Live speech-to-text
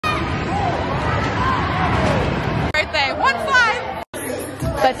birthday. 1-5.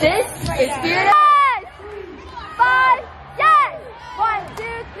 But this is Spirit. 5, yes! 1, 2,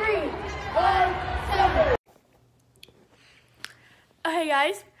 3, 1, 7. Okay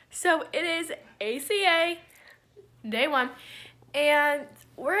guys, so it is ACA day 1 and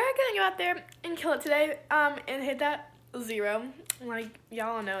we're gonna go out there and kill it today and hit that 0 like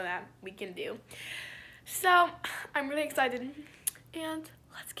y'all know that we can do. So I'm really excited and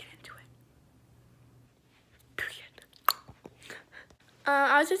let's get into it. Period.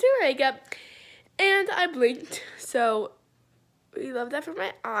 I was just doing makeup and I blinked, so we love that for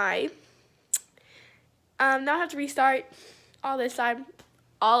my eye. Now I have to restart all this time,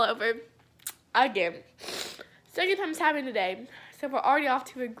 all over again. Second time's happening today, so we're already off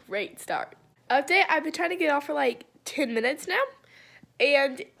to a great start. Update, I've been trying to get off for like 10 minutes now,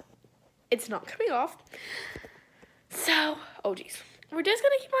 and it's not coming off. So, oh geez. We're just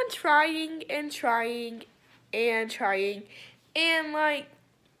gonna keep on trying and trying and trying, and like,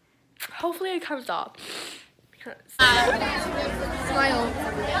 hopefully it comes off. Smile.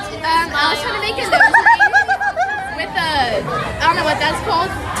 I was trying to make a nose with a, I don't know what that's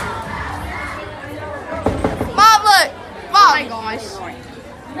called. Mom, look! Mom! Oh my gosh.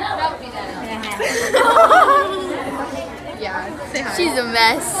 Yeah, say hi. She's a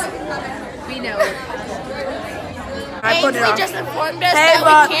mess. We know it. Ainsley just informed us Hey,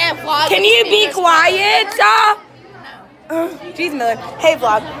 that we can't vlog. Can you be quiet? Jeez, Miller. Hey,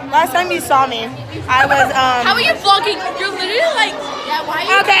 vlog. Last time you saw me, I was, How are you vlogging? You're literally like, Yeah, why are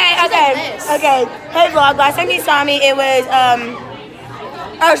you Okay. Hey, vlog. Last time you saw me, it was,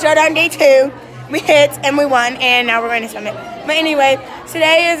 showdown day 2. We hit and we won, and now we're going to summit. But anyway,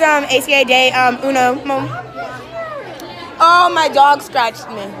 today is, ACA day, uno. Oh, my dog scratched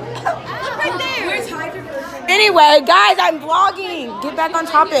me. Look right there. Where's Hyder? Anyway, guys, I'm vlogging. Get back on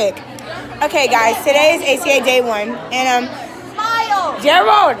topic. Okay, guys, today is ACA day 1, and Smile.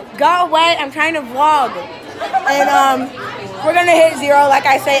 Gerald, go away. I'm trying to vlog, and we're gonna hit 0 like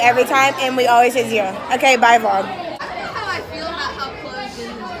I say every time, and we always hit 0. Okay, bye, vlog. How I feel about how close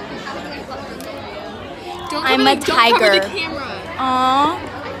it is. I'm a tiger. Don't cover the camera.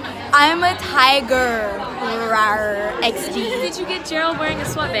 I'm a tiger. Rawr, XD. Did you get Gerald wearing a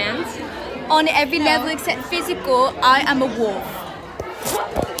sweatband? On every level except physical, I am a wolf.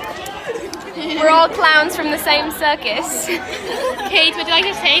 We're all clowns from the same circus. Kate, would you like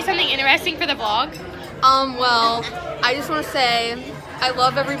to say something interesting for the vlog? Well, I just want to say I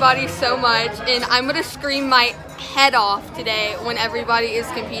love everybody so much, and I'm going to scream my head off today when everybody is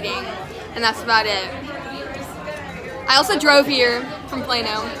competing, and that's about it. I also drove here from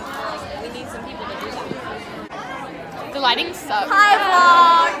Plano. We need some people to do that. The lighting sucks. Hi,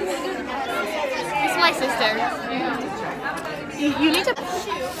 vlog. This is my sister. You need to...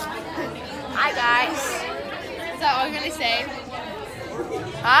 Hi guys. Is that all you're going to say?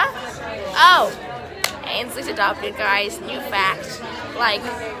 Huh? Oh. Ainsley's adopted, guys. New fact. Like,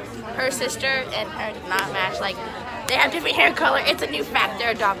 her sister and her did not match. Like, they have different hair color. It's a new fact.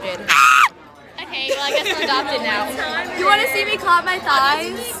 They're adopted. Okay, well I guess we're adopted now. You want to see me clap my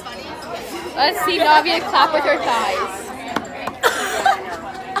thighs? Let's see Navia clap with her thighs.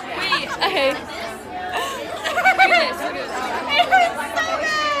 Wait, okay.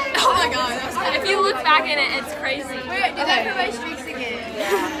 Oh my god. If you look back in it, it's crazy. Wait, do that for my streaks again.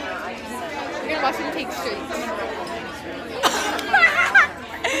 We're gonna watch him take streaks.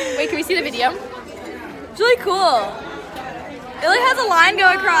 Wait, can we see the video? It's really cool. It like has a line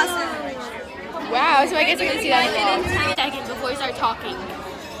going across it. Wow, so I guess I can see that in 10 seconds before we start talking.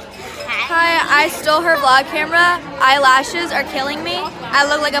 Hi, I stole her vlog camera. Eyelashes are killing me. I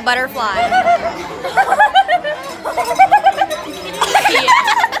look like a butterfly.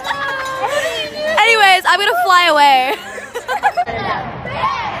 Anyways, I'm gonna fly away.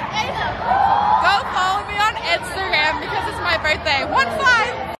 Go follow me on Instagram because it's my birthday.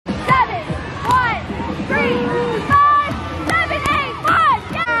 1-5. 7, 1, 3, 5, 7, 8, 1.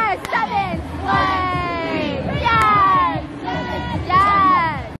 Yes, 7. Wait. Yes.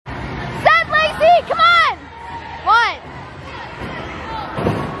 Yes. Set, Lacey, come on.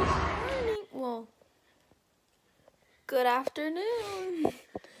 1. Well, good afternoon.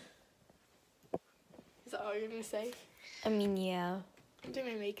 Is that all you're gonna say? I mean, yeah. I'm doing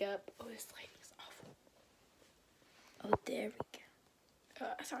my makeup. Oh, this lighting is awful. Oh, there we go.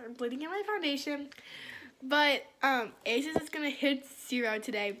 Sorry, I'm blending in my foundation. But Aces is gonna hit 0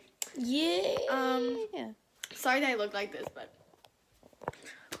 today. Yeah. Sorry that I look like this, but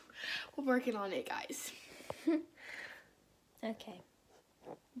we're working on it, guys. Okay.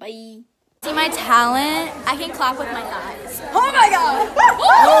 Bye. See my talent? I can clap with my thighs. Oh my god!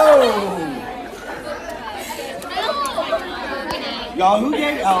 Oh! Y'all, who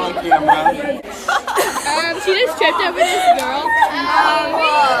gave Elle a camera? She just tripped over this girl. Oh,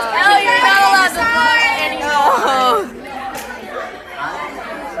 you're not allowed to vlog anymore.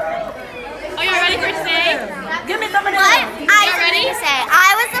 Oh, y'all ready for today? Give me some of What this. I ready to say,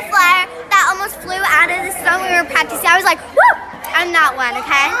 I was the flyer that almost flew out of the sun when we were practicing. I was like, whoo! I'm not one,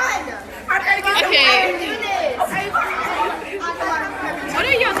 okay? Okay. What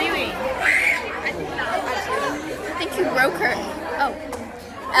are y'all doing? I think you broke her. Oh.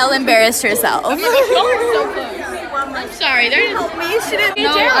 Elle embarrassed herself. Y'all are so close. I'm sorry. They're just You shouldn't be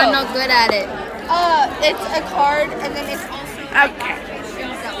No, I'm not good at it. It's a card and then it's also Okay.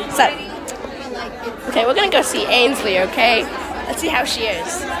 So, okay, we're gonna go see Ainsley, okay? Let's see how she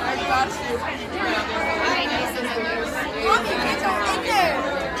is.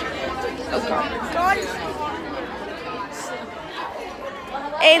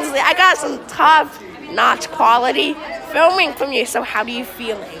 Ainsley, I got some top-notch quality filming from you, so how do you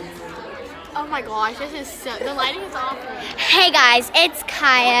feeling? oh my gosh, this is so, the lighting is awful. Hey guys, it's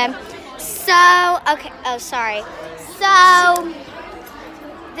Kaya. So, okay, oh sorry. So,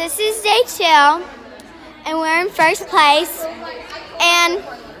 this is day 2, and we're in first place, and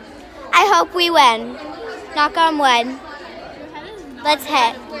I hope we win. Knock on wood. Let's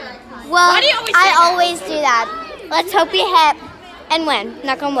hit. Well, Why do you always say I that? always do that. Let's hope we hit and win.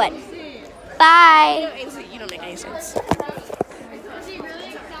 Knock on wood. Bye. Ainsley, you don't make any sense.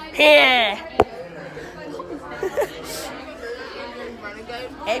 Yeah.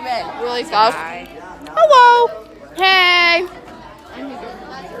 Amen. Really fast. Hello. Hey.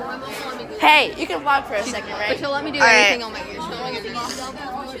 Hey, you can vlog for a second, right? But she'll let me do All right. anything on my ears. She'll let me get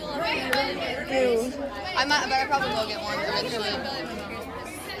I probably will get one eventually.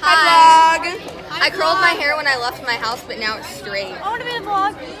 Hi, vlog. I curled my hair when I left my house, but now it's straight. I want to be in the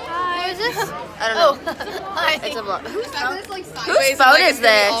vlog. Who is this? I don't know. It's a vlog. Whose phone is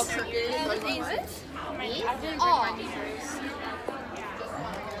this?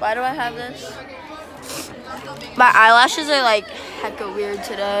 Why do I have this? My eyelashes are like hecka weird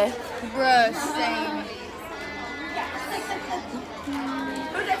today. Bruh, same.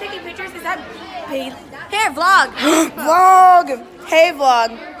 Who's that taking pictures? Is that Paige? Here, vlog. Vlog. Hey,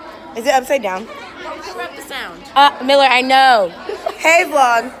 vlog. Is it upside down? Interrupt the sound. Miller, I know. Hey,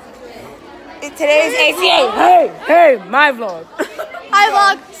 vlog. Today's ACA. Hey, my vlog. Hi,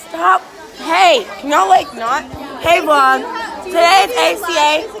 vlog. Stop. Hey, can y'all like not? Hey, vlog. Today's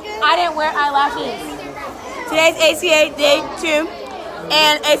ACA. I didn't wear eyelashes. Today's ACA day 2,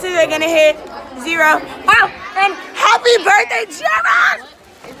 and ACA are gonna hit 0. Oh, and happy birthday, Jared!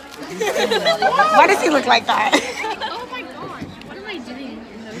 Why does he look like that? Oh my gosh, what am I doing?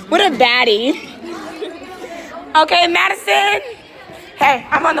 What a baddie. Okay, Madison. Hey,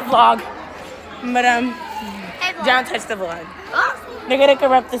 I'm on the vlog. But, don't touch the vlog. They're gonna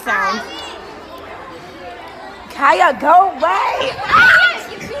corrupt the sound. Kaya, go away.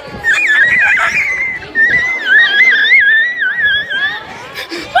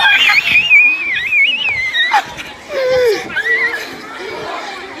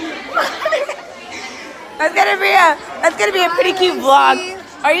 That's gonna be a pretty cute vlog.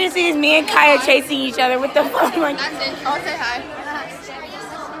 All you're gonna see is me and Kaya chasing each other with the phone. Like, I'll say hi.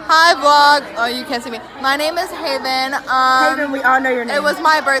 Hi, vlog. Oh, you can't see me. My name is Haven. Haven, we all know your name. It was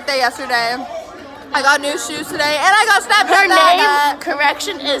my birthday yesterday. I got new shoes today, and I got Snapchat. Her name, that.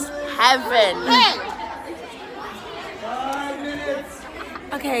 correction, is Heaven.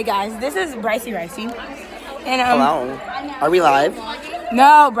 Okay, guys, this is Brycey Ricey. And Hello. Are we live?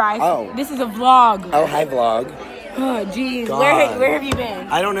 no, Bryce. Oh. This is a vlog. Oh, hi, vlog. Oh, jeez. God. Where have you been?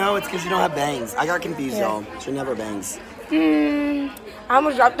 I don't know. It's because you don't have bangs. I got confused, y'all. She never bangs. I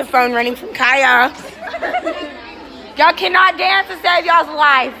almost dropped the phone running from Kaya. Y'all cannot dance to save y'all's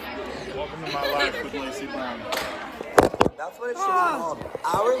life. Welcome to my life with Lacey Brown. That's what it should be called.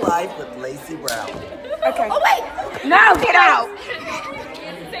 Our Life with Lacey Brown. Okay. Oh, wait. No, get out.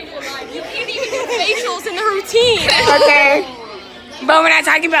 You can't even do facials in the routine. Okay. But we're not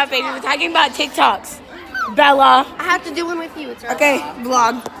talking about faces. We're talking about TikToks. Bella. I have to do one with you. It's right. Okay,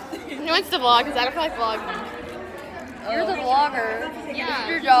 vlog. Who wants to vlog? Because I don't feel like vlogging. You're the vlogger. Yeah. It's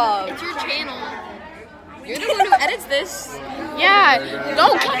your job. It's your channel. You're the one who edits this. Yeah.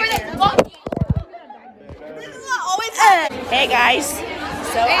 Don't cover that vlog. Hey guys,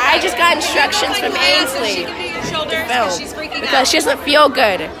 so I just got instructions from Ainsley to film because she doesn't feel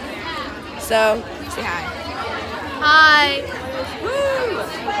good. So, say hi. Hi.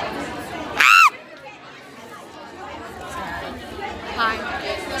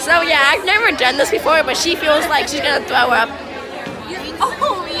 Hi. So yeah, I've never done this before, but she feels like she's gonna throw up.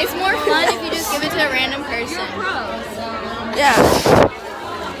 It's more fun if you just give it to a random person. Yeah.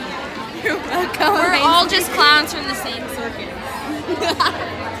 We're all just clowns from the same circus. Look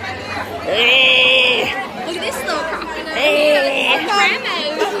at this little crocodile. I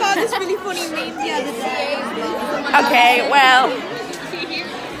found this really funny meme the other day. Okay, well.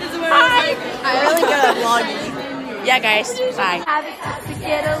 Hi. I'm really good at vlogging. Yeah, guys. Bye. To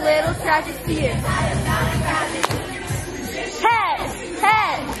get a little tragic fear.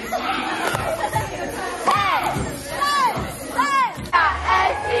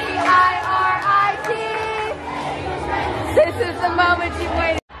 This is the moment you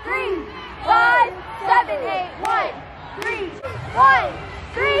waited. 3, 5, 7, 8, 1, 3, 1,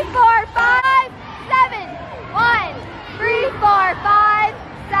 3, 4, 5, 7, 1, 3, 4, 5,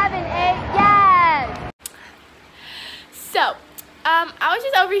 7, 8, yes! So, I was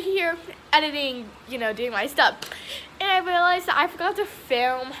just over here editing, doing my stuff. And I realized that I forgot to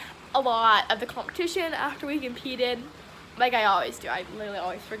film a lot of the competition after we competed. Like I always do. I literally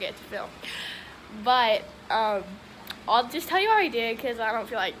always forget to film. But, I'll just tell you how I did because I don't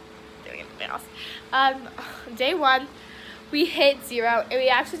feel like doing anything else. Day 1, we hit 0 and we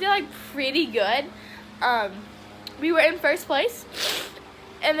actually did like pretty good. We were in first place.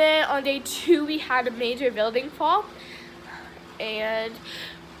 And then on day 2, we had a major building fall. And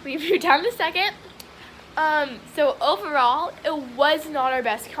we moved down to second. So overall, it was not our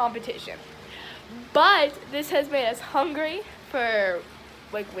best competition. But this has made us hungry for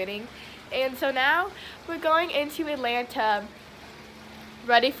like winning. And so now we're going into Atlanta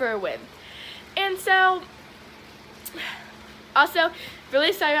ready for a win. And so, also,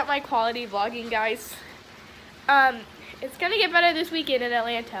 really sorry about my quality vlogging, guys. It's gonna get better this weekend in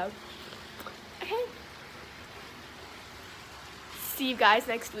Atlanta. Okay. See you guys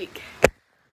next week.